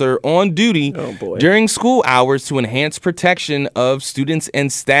officer on duty during school hours to enhance protection of students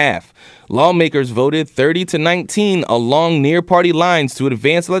and staff. Lawmakers voted 30-19 along near party lines to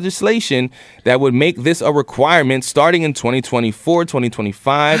advance legislation that would make this a requirement starting in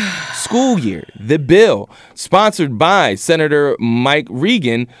 2024-2025 school year. The bill, sponsored by Senator Mike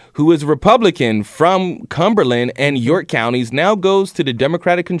Regan, who is a Republican from Cumberland and York counties, now goes to the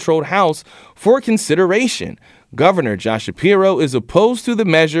Democratic-controlled House for consideration. Governor Josh Shapiro is opposed to the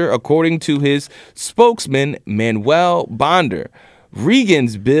measure, according to his spokesman, Manuel Bonder.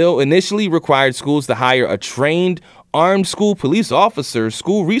 Regan's bill initially required schools to hire a trained armed school police officer,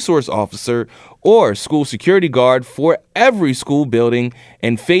 school resource officer, or school security guard for every school building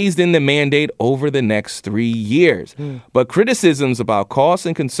and phased in the mandate over the next 3 years. But criticisms about costs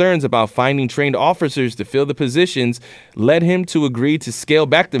and concerns about finding trained officers to fill the positions led him to agree to scale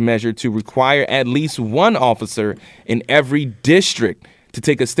back the measure to require at least one officer in every district, to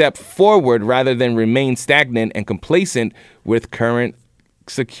take a step forward rather than remain stagnant and complacent with current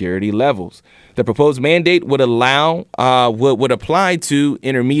security levels. The proposed mandate would would apply to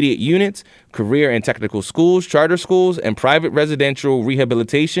intermediate units, career and technical schools, charter schools, and private residential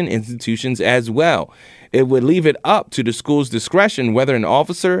rehabilitation institutions as well. It would leave it up to the school's discretion whether an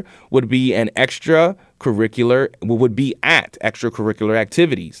officer would be at extracurricular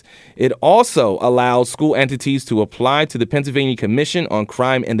activities. It also allows school entities to apply to the Pennsylvania Commission on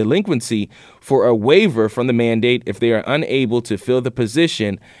Crime and Delinquency for a waiver from the mandate if they are unable to fill the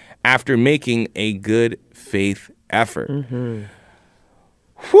position after making a good faith effort.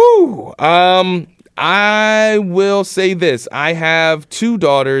 Whew. I will say this. I have two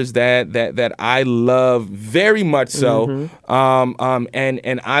daughters that I love very much so.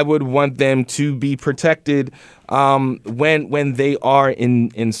 And I would want them to be protected when they are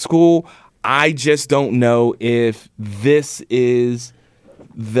in school. I just don't know if this is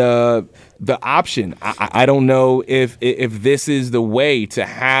the option. I don't know if this is the way to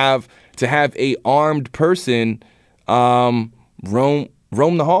have a armed person roam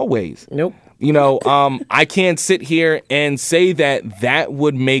the hallways. Nope. You know, I can't sit here and say that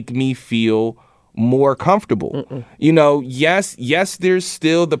would make me feel more comfortable. You know, yes, there's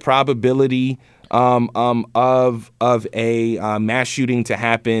still the probability of a mass shooting to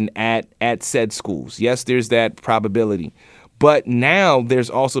happen at said schools. Yes, there's that probability. But now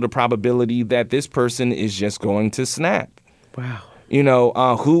there's also the probability that this person is just going to snap. Wow. You know,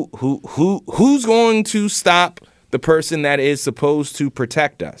 who's going to stop the person that is supposed to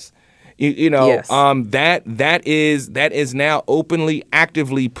protect us? You know, yes. That is now openly,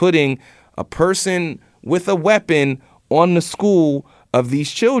 actively putting a person with a weapon on the school of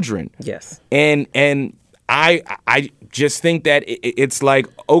these children. Yes. And I just think that it's like,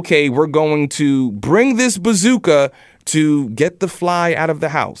 okay, we're going to bring this bazooka to get the fly out of the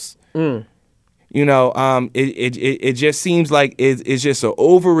house. You know, it just seems like it's just an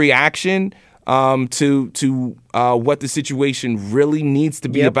overreaction to what the situation really needs to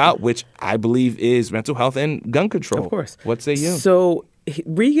be about, which I believe is mental health and gun control. Of course. What say you? So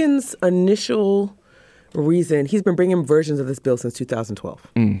Regan's initial reason, he's been bringing versions of this bill since 2012.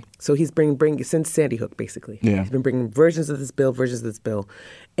 So he's bringing since Sandy Hook, basically. Yeah. He's been bringing versions of this bill.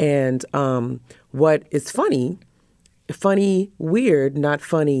 And what is funny, weird, not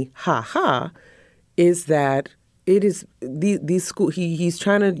funny, ha, is that it is these school. He's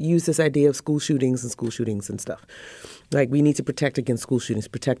trying to use this idea of school shootings and stuff. Like, we need to protect against school shootings,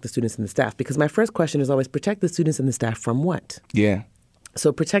 protect the students and the staff. Because my first question is always, protect the students and the staff from what? Yeah.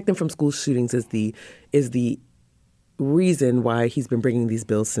 So protect them from school shootings is the reason why he's been bringing these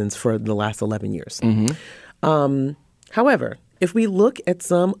bills for the last 11 years. However, if we look at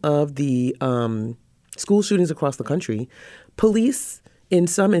some of the school shootings across the country, police in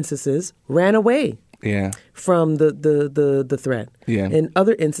some instances ran away from the threat. Yeah. In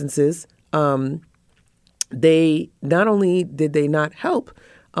other instances, they not only did they not help,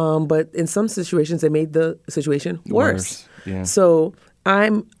 but in some situations they made the situation worse. Yeah. So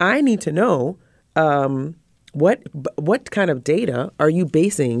I need to know what kind of data are you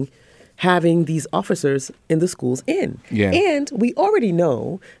basing having these officers in the schools in? Yeah. And we already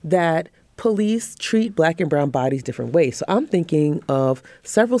know that police treat Black and brown bodies different ways. So I'm thinking of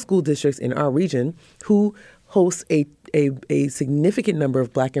several school districts in our region who host a significant number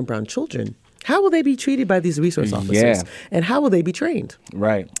of Black and brown children. How will they be treated by these resource officers? Yeah. And how will they be trained?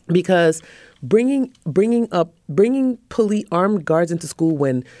 Right. Because bringing armed guards into school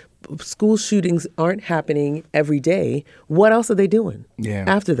when school shootings aren't happening every day, what else are they doing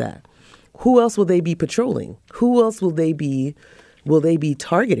after that? Who else will they be patrolling? Who else will they be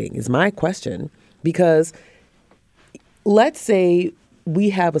targeting is my question. Because let's say we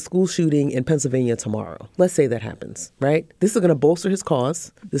have a school shooting in Pennsylvania tomorrow. Let's say that happens, right? This is going to bolster his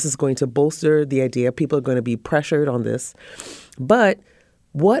cause. This is going to bolster the idea. People are going to be pressured on this. But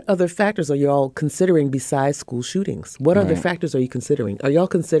what other factors are y'all considering besides school shootings? What other factors are you considering? Are y'all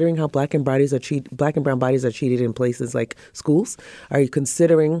considering how Black and brown bodies are treated in places like schools? Are you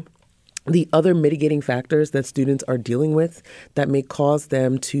considering the other mitigating factors that students are dealing with that may cause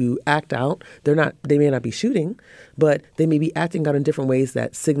them to act out? They may not be shooting, but they may be acting out in different ways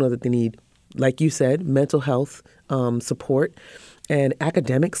that signal that they need, like you said, mental health support and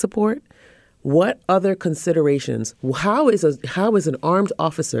academic support. What other considerations? How is an armed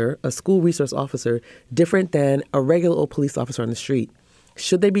officer, a school resource officer, different than a regular old police officer on the street?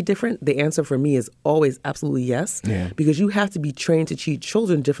 Should they be different? The answer for me is always absolutely yes, because you have to be trained to treat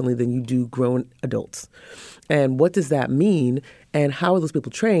children differently than you do grown adults. And what does that mean? And how are those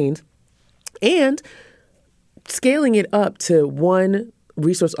people trained? And scaling it up to one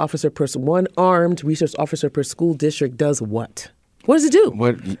armed resource officer per school district does what? What does it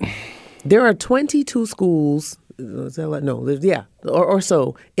do? There are 22 schools, or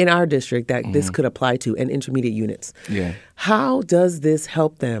so in our district that this could apply to, and intermediate units. Yeah. How does this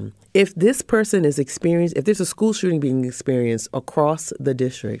help them? If this person is experienced, if there's a school shooting being experienced across the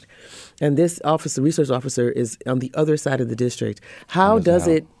district, and this resource officer is on the other side of the district, how does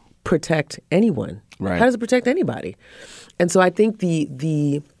it protect anyone? Right. How does it protect anybody? And so I think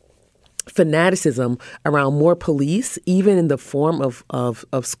the fanaticism around more police, even in the form of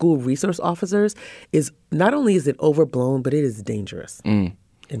school resource officers, is not only is it overblown, but it is dangerous, in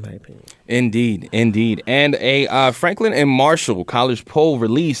my opinion. Indeed. And a Franklin and Marshall College poll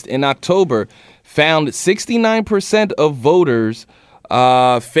released in October found 69% of voters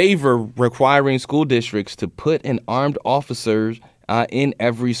favor requiring school districts to put an armed officer in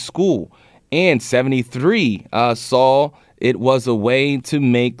every school, and 73 saw it was a way to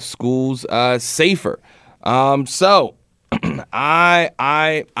make schools safer. So I'm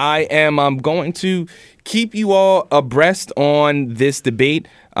going to keep you all abreast on this debate,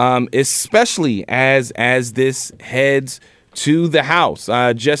 especially as this heads to the House.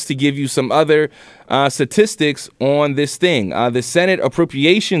 Just to give you some other statistics on this thing, the Senate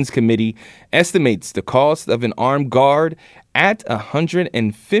Appropriations Committee estimates the cost of an armed guard at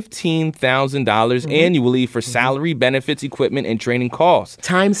 $115,000 annually for salary, benefits, equipment, and training costs.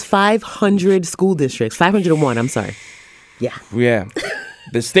 Times 500 school districts. 501, I'm sorry. Yeah.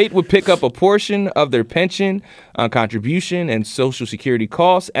 The state would pick up a portion of their pension contribution and Social Security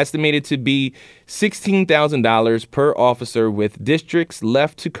costs estimated to be $16,000 per officer, with districts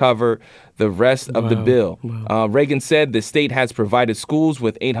left to cover the rest of the bill. Reagan said the state has provided schools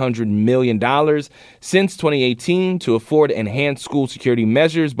with $800 million since 2018 to afford enhanced school security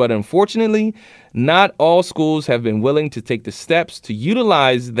measures, but unfortunately, not all schools have been willing to take the steps to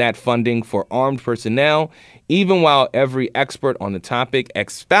utilize that funding for armed personnel, even while every expert on the topic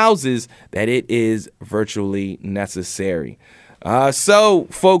espouses that it is virtually necessary. So,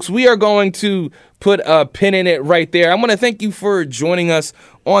 folks, we are going to put a pin in it right there. I want to thank you for joining us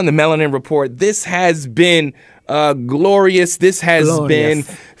on the Melanin Report. This has been glorious. This has been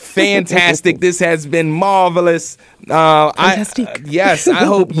fantastic. This has been marvelous. Fantastic. Yes, I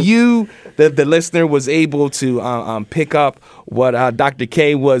hope you, the listener, was able to pick up what Dr.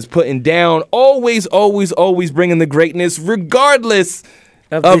 K was putting down. Always, always, always bringing the greatness, regardless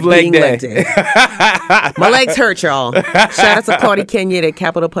of leg day. My legs hurt, y'all. Shout out to Claudie Kenyon at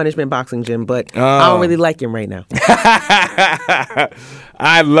Capital Punishment Boxing Gym, but I don't really like him right now.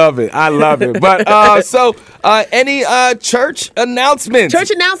 I love it. But any church announcements?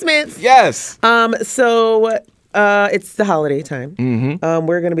 Church announcements. Yes. It's the holiday time. Mm-hmm.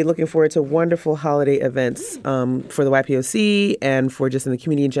 We're going to be looking forward to wonderful holiday events for the YPOC and for just in the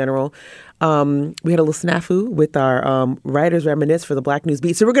community in general. We had a little snafu with our Writers Reminisce for the Black News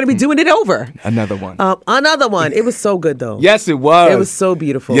Beat, so we're going to be doing it over. Another one. It was so good, though. Yes, it was. It was so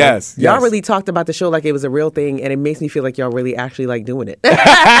beautiful. Yes. Y'all really talked about the show like it was a real thing, and it makes me feel like y'all really actually like doing it.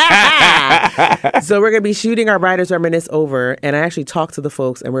 So we're going to be shooting our Writers Reminisce over, and I actually talked to the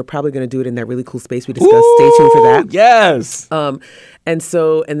folks, and we're probably going to do it in that really cool space we discussed. Ooh, stay tuned for that. Yes. And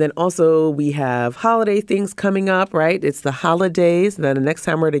then also we have holiday things coming up, right? It's the holidays. And then the next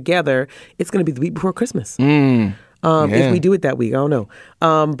time we're together, it's going to be the week before Christmas. If we do it that week, I don't know.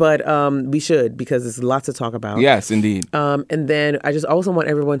 But we should, because there's lots to talk about. Yes, indeed. And then I just also want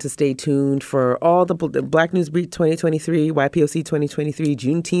everyone to stay tuned for all the Black News Beat 2023, YPOC 2023,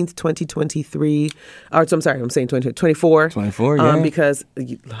 Juneteenth 2023. I'm saying 2024. 24, yeah. Because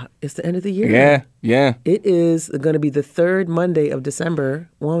it's the end of the year. Yeah. It is going to be the third Monday of December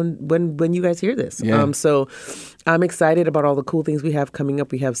when you guys hear this. Yeah. So I'm excited about all the cool things we have coming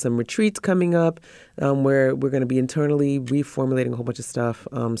up. We have some retreats coming up where we're going to be internally reformulating a whole bunch of stuff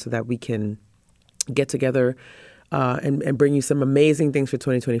so that we can get together and bring you some amazing things for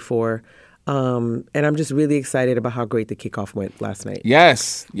 2024. And I'm just really excited about how great the kickoff went last night.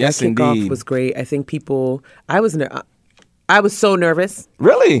 Yes, the indeed. Kickoff was great. I think I was so nervous.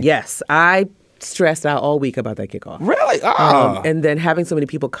 Really? Yes, I stressed out all week about that kickoff. Really? And then having so many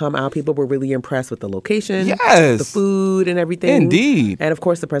people come out, people were really impressed with the location, yes, the food and everything. Indeed. And of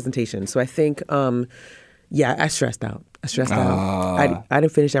course the presentation. So I think, I stressed out. I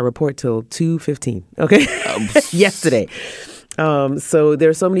didn't finish that report till 2:15. Okay. Yesterday. So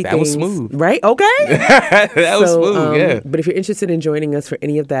there's so many things. That was smooth. Right? Okay. That was smooth, yeah. But if you're interested in joining us for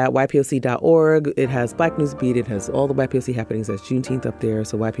any of that, YPOC.org, it has Black News Beat, it has all the YPOC happenings. That's Juneteenth up there.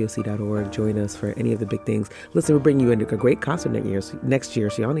 So YPOC.org, join us for any of the big things. Listen, we're bringing you into a great concert next year,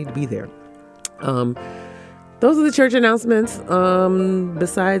 so y'all need to be there. Those are the church announcements.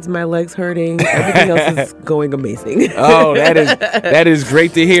 Besides my legs hurting, everything else is going amazing. Oh, that is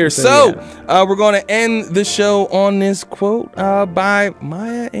great to hear. So we're going to end the show on this quote by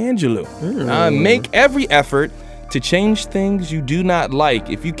Maya Angelou. Make every effort to change things you do not like.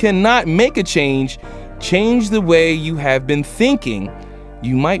 If you cannot make a change the way you have been thinking.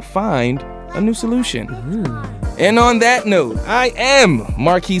 You might find a new solution. And on that note, I am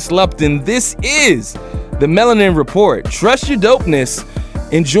Marquise Lupton. This is The Melanin Report. Trust your dopeness.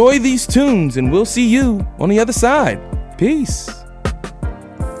 Enjoy these tunes, and we'll see you on the other side. Peace.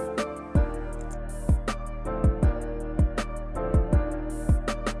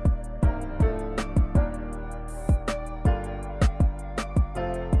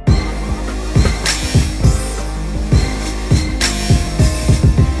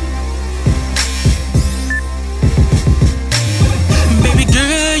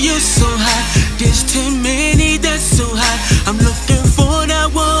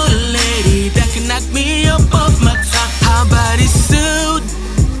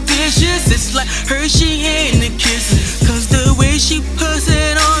 Hershey in the kiss, cause the way she puts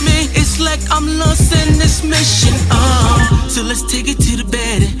it on me, it's like I'm lost in this mission. So let's take it to the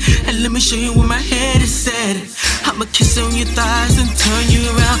bed, and let me show you where my head is set. I'ma kiss on your thighs and turn you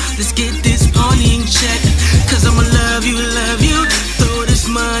around. Let's get this party in check, cause I'ma love you, throw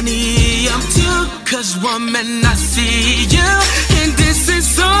this money up too. Cause woman, I see you, and this is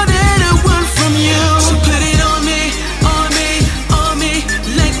all that I want from you. So put it on me,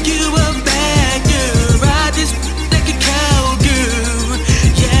 like you a bad girl. Ride this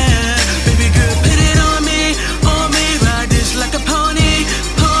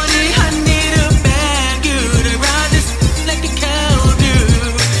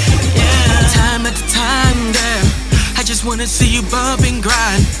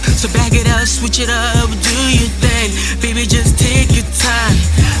switch it up, do your thing. Baby, just take your time.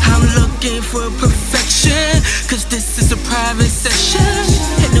 I'm looking for perfection, cause this is a private session.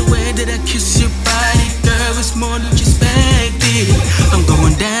 And the way that I kiss your body, girl, it's more than expected. I'm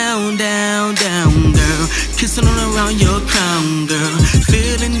going down, down, down, girl. Kissing all around your crown, girl.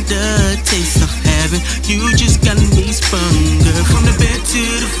 Feeling the taste of heaven. You just got me sprung, girl. From the bed to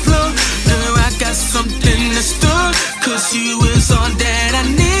the floor, girl, I got something to store. Cause you is all that I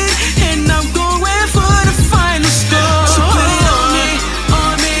need, and I'm going for the final score. So put it on me,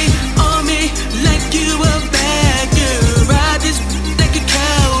 on me, on me, like you a bad girl. Ride this like a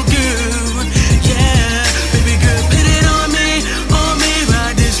cowgirl, yeah. Baby girl, put it on me,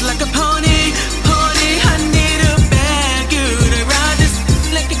 ride this like a pony, pony. I need a bad girl to ride this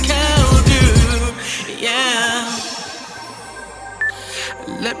like a cowgirl, yeah.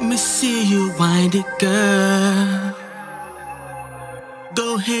 Let me see you wind it, girl.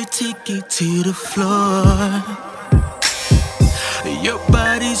 Go ahead, take it to the floor. Your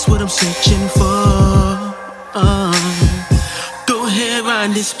body's what I'm searching for. Go ahead,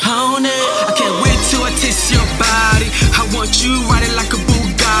 ride this pony. I can't wait till I taste your body. I want you riding like a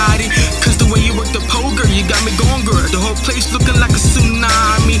Bugatti. Cause the way you work the pole, girl, you got me going, girl. The whole place looking like a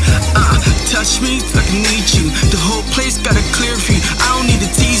tsunami. Touch me like I need you. The whole place got a clear view. I don't need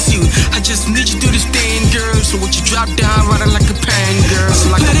to tease you, I just need you to do this thing, girl. So what you drop down, riding like